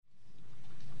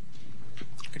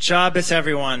Good Shabbos,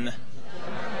 everyone.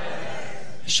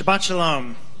 Shabbat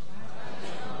Shalom.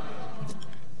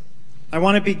 I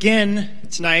want to begin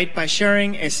tonight by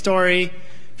sharing a story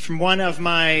from one of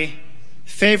my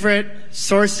favorite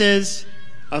sources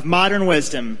of modern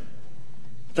wisdom,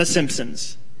 The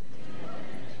Simpsons.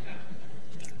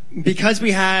 Because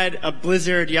we had a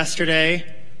blizzard yesterday,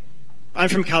 I'm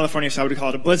from California, so I would call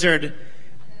it a blizzard,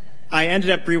 I ended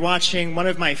up rewatching one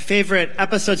of my favorite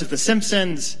episodes of The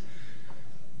Simpsons,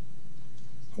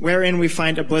 wherein we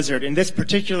find a blizzard. In this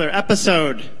particular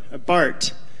episode,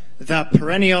 Bart, the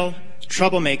perennial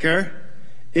troublemaker,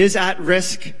 is at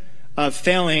risk of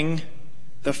failing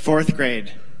the 4th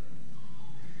grade.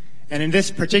 And in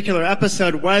this particular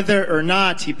episode, whether or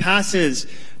not he passes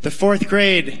the 4th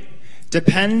grade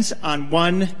depends on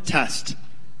one test.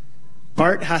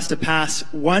 Bart has to pass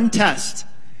one test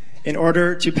in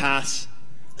order to pass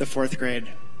the 4th grade.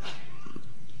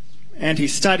 And he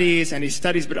studies,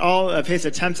 but all of his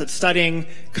attempts at studying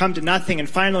come to nothing. And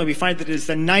finally, we find that it is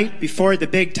the night before the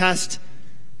big test,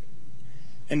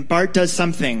 and Bart does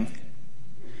something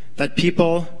that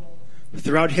people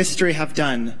throughout history have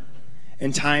done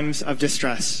in times of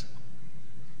distress.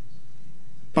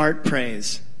 Bart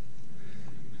prays.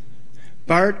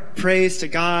 Bart prays to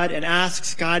God and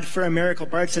asks God for a miracle.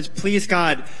 Bart says, "Please,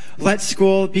 God, let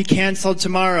school be canceled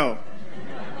tomorrow."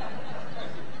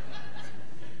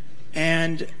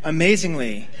 And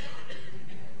amazingly,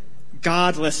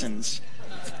 God listens.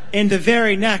 In the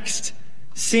very next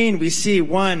scene, we see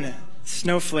one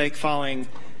snowflake falling.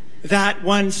 That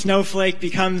one snowflake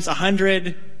becomes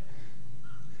 100.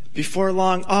 Before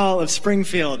long, all of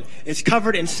Springfield is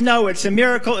covered in snow. It's a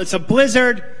miracle. It's a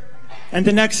blizzard. And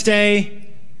the next day,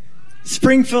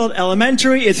 Springfield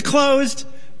Elementary is closed.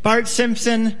 Bart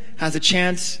Simpson has a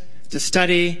chance to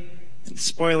study. And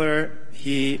spoiler,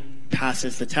 he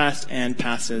passes the test and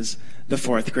passes the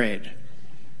 4th grade.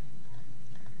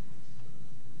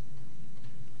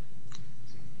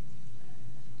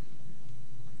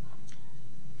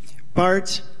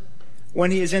 Bart,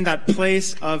 when he is in that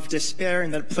place of despair,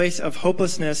 in that place of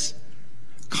hopelessness,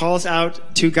 calls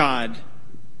out to God,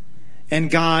 and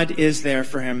God is there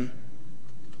for him.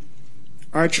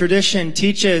 Our tradition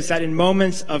teaches that in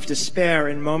moments of despair,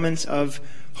 in moments of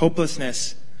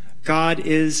hopelessness, God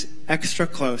is extra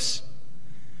close.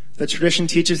 The tradition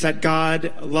teaches that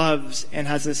God loves and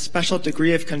has a special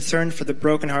degree of concern for the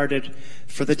brokenhearted,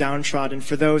 for the downtrodden,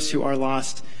 for those who are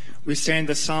lost. We say in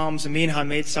the Psalms, Min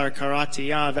ha-metzar karati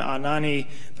ya ve'anani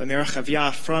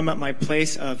v'merchavya, from my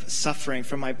place of suffering,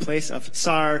 from my place of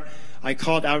tsar, I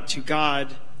called out to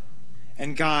God,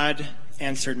 and God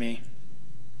answered me.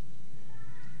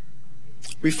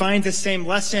 We find the same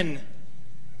lesson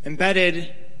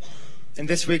embedded in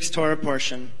this week's Torah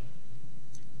portion,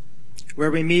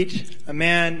 where we meet a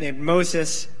man named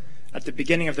Moses at the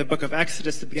beginning of the book of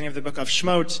Exodus, the beginning of the book of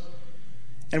Shemot,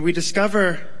 and we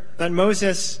discover that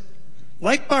Moses,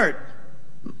 like Bart,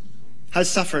 has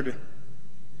suffered.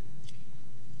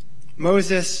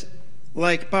 Moses,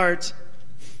 like Bart,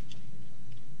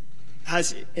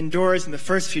 endures in the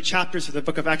first few chapters of the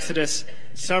book of Exodus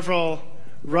several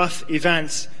rough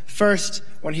events. First,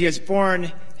 when he is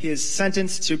born, he is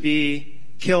sentenced to be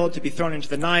killed, to be thrown into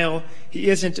the Nile. He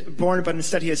isn't born, but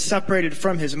instead he is separated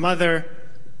from his mother.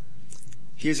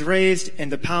 He is raised in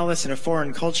the palace in a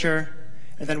foreign culture.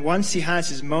 And then once he has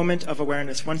his moment of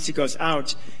awareness, once he goes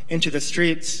out into the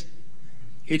streets,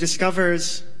 he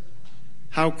discovers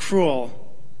how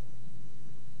cruel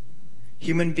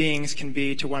human beings can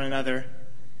be to one another.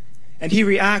 And he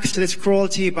reacts to this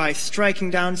cruelty by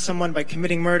striking down someone, by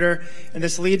committing murder. And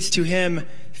this leads to him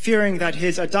fearing that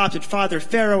his adopted father,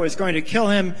 Pharaoh, is going to kill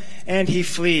him. And he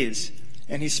flees.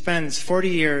 And he spends 40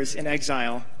 years in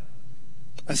exile,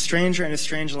 a stranger in a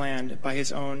strange land, by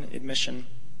his own admission.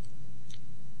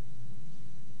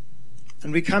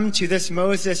 And we come to this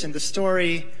Moses in the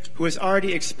story who has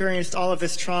already experienced all of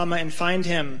this trauma and find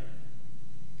him,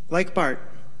 like Bart,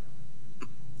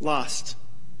 lost,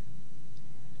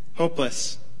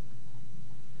 hopeless.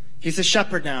 He's a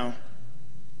shepherd now.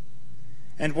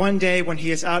 And one day when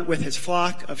he is out with his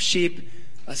flock of sheep,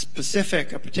 a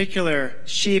particular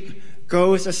sheep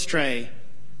goes astray.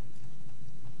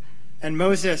 And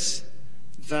Moses,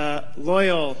 the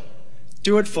loyal,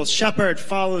 dutiful shepherd,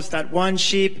 follows that one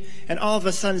sheep, and all of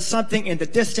a sudden something in the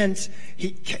distance,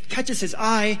 he catches his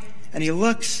eye and he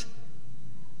looks.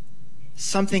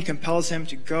 Something compels him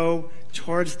to go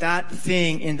towards that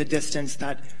thing in the distance,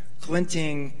 that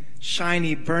glinting,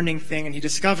 shiny, burning thing, and he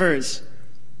discovers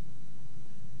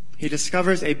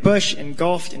a bush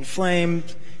engulfed in flame.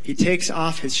 He takes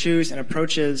off his shoes and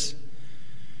approaches.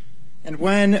 And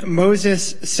when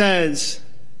Moses says,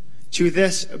 to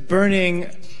this burning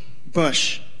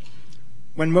bush.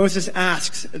 When Moses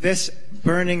asks this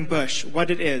burning bush what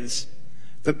it is,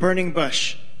 the burning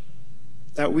bush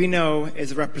that we know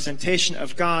is a representation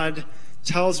of God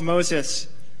tells Moses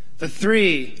the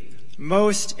three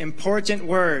most important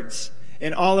words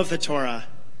in all of the Torah,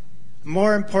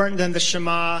 more important than the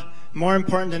Shema, more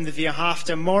important than the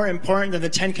V'ahavta, more important than the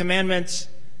Ten Commandments.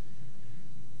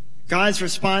 God's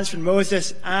response when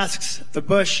Moses asks the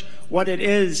bush what it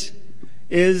is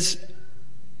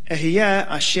Ehyeh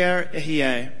asher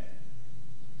ehyeh.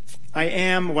 I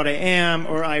am what I am,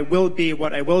 or I will be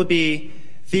what I will be.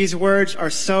 These words are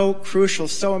so crucial,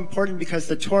 so important, because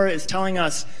the Torah is telling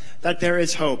us that there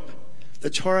is hope. The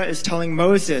Torah is telling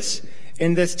Moses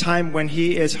in this time when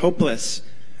he is hopeless,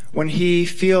 when he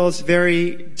feels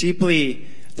very deeply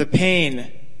the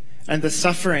pain and the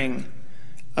suffering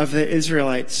of the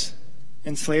Israelites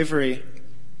in slavery,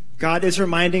 God is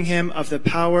reminding him of the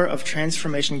power of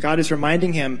transformation. God is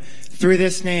reminding him through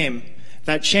this name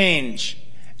that change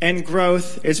and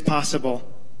growth is possible.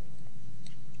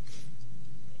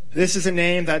 This is a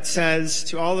name that says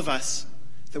to all of us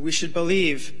that we should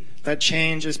believe that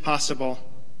change is possible.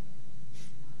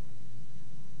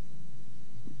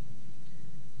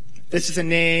 This is a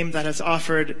name that has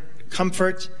offered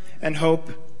comfort and hope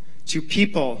to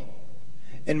people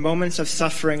in moments of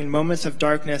suffering, in moments of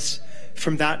darkness,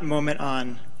 from that moment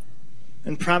on.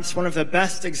 And perhaps one of the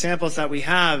best examples that we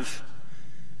have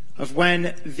of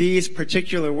when these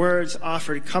particular words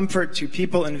offered comfort to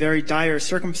people in very dire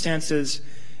circumstances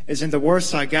is in the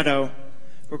Warsaw Ghetto,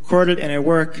 recorded in a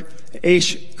work,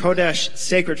 Eish Kodesh,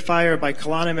 Sacred Fire, by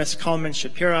Kalonymus Kalman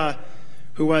Shapira,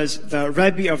 who was the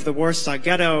Rebbe of the Warsaw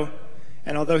Ghetto,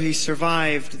 and although he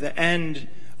survived the end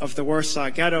of the Warsaw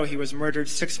Ghetto, he was murdered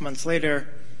 6 months later.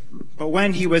 But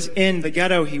when he was in the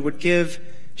ghetto, he would give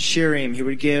shirim, he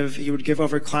would give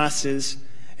over classes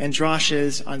and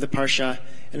drashes on the Parsha,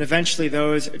 and eventually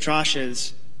those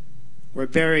drashes were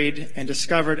buried and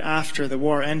discovered after the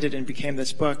war ended and became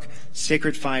this book,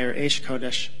 Sacred Fire, Eish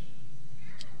Kodesh.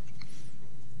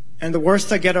 And the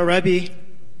Warsaw Ghetto Rebbe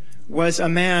was a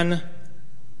man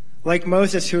like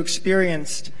Moses who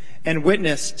experienced and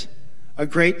witnessed a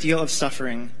great deal of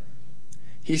suffering.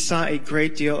 He saw a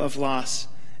great deal of loss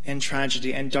and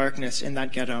tragedy and darkness in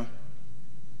that ghetto.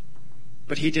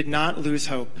 But he did not lose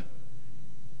hope.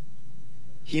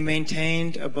 He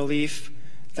maintained a belief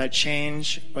that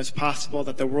change was possible,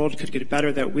 that the world could get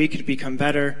better, that we could become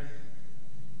better.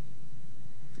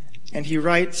 And he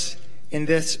writes in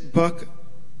this book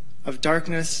of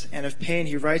darkness and of pain,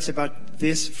 he writes about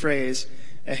this phrase,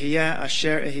 Ehyeh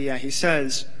asher ehyeh. He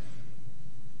says,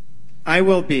 I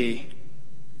will be,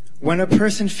 when a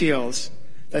person feels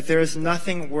that there is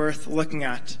nothing worth looking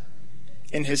at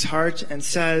in his heart and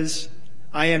says,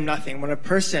 I am nothing. When a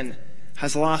person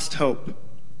has lost hope,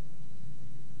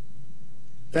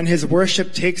 then his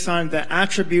worship takes on the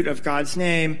attribute of God's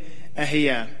name,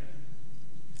 Ehyeh.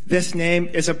 This name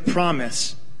is a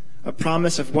promise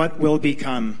of what will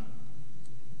become.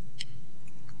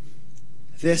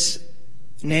 This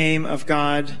name of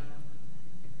God,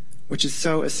 which is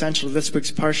so essential to this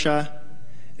week's Parsha,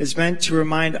 is meant to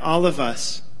remind all of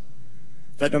us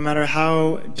that no matter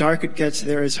how dark it gets,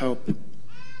 there is hope.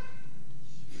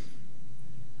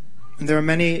 And there are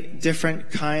many different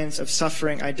kinds of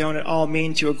suffering. I don't at all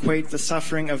mean to equate the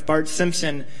suffering of Bart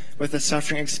Simpson with the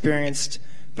suffering experienced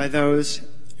by those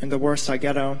in the Warsaw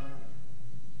Ghetto.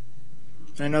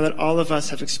 And I know that all of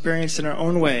us have experienced in our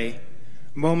own way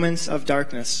moments of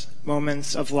darkness,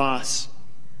 moments of loss,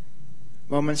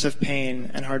 moments of pain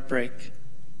and heartbreak.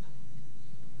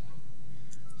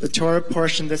 The Torah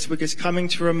portion this week is coming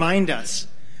to remind us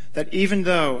that even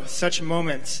though such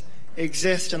moments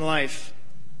exist in life,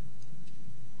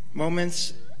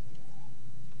 moments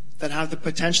that have the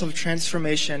potential of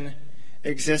transformation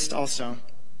exist also.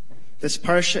 This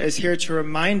Parsha is here to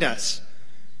remind us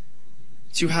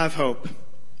to have hope,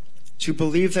 to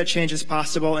believe that change is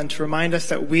possible, and to remind us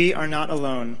that we are not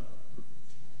alone.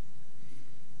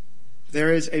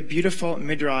 There is a beautiful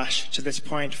midrash to this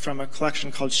point from a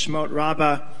collection called Shmot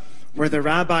Rabbah, where the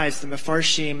rabbis, the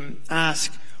Mefarshim,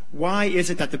 ask, why is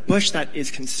it that the bush that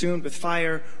is consumed with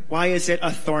fire, why is it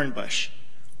a thorn bush?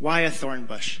 Why a thorn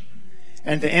bush?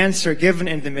 And the answer given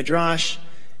in the midrash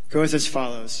goes as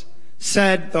follows.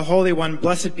 Said the Holy One,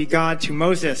 blessed be God, to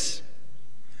Moses,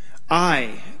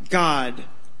 I, God,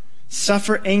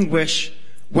 suffer anguish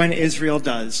when Israel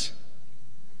does.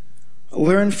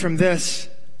 Learn from this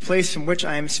place from which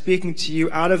I am speaking to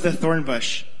you out of the thorn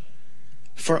bush,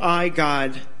 for I,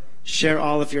 God, share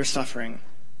all of your suffering.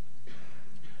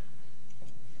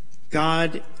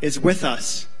 God is with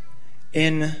us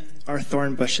in our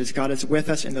thorn bushes. God is with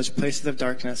us in those places of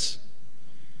darkness.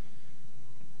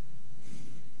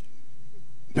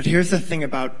 But here's the thing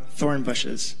about thorn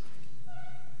bushes.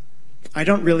 I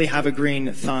don't really have a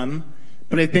green thumb,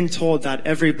 but I've been told that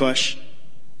every bush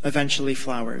eventually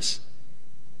flowers.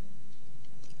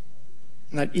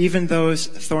 And that even those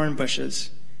thorn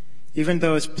bushes, even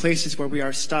those places where we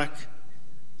are stuck,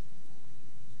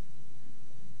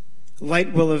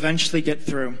 light will eventually get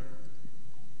through.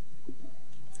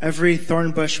 Every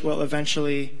thorn bush will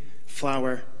eventually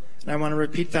flower. And I want to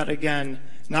repeat that again,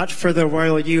 not for the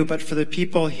royal you, but for the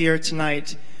people here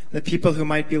tonight, the people who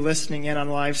might be listening in on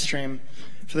live stream,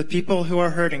 for the people who are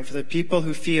hurting, for the people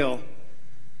who feel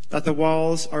that the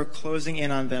walls are closing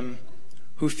in on them,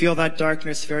 who feel that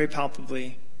darkness very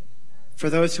palpably, for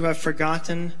those who have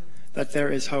forgotten that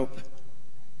there is hope.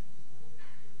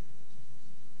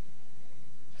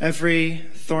 Every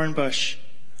thorn bush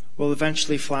will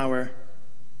eventually flower.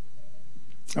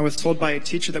 I was told by a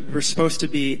teacher that we were supposed to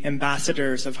be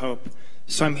ambassadors of hope.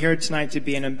 So I'm here tonight to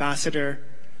be an ambassador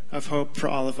of hope for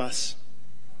all of us.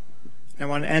 I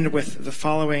want to end with the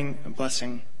following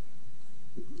blessing.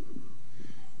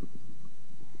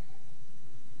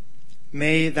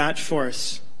 May that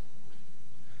force,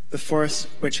 the force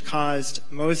which caused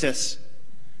Moses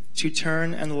to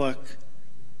turn and look,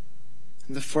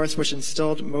 and the force which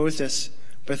instilled Moses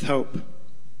with hope,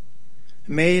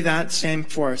 may that same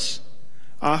force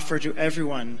offer to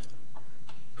everyone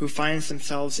who finds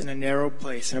themselves in a narrow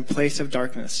place, in a place of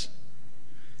darkness.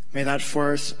 May that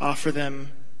force offer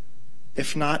them,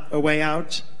 if not a way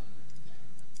out,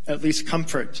 at least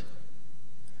comfort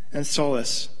and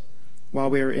solace while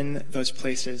we are in those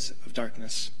places of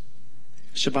darkness.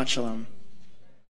 Shabbat Shalom.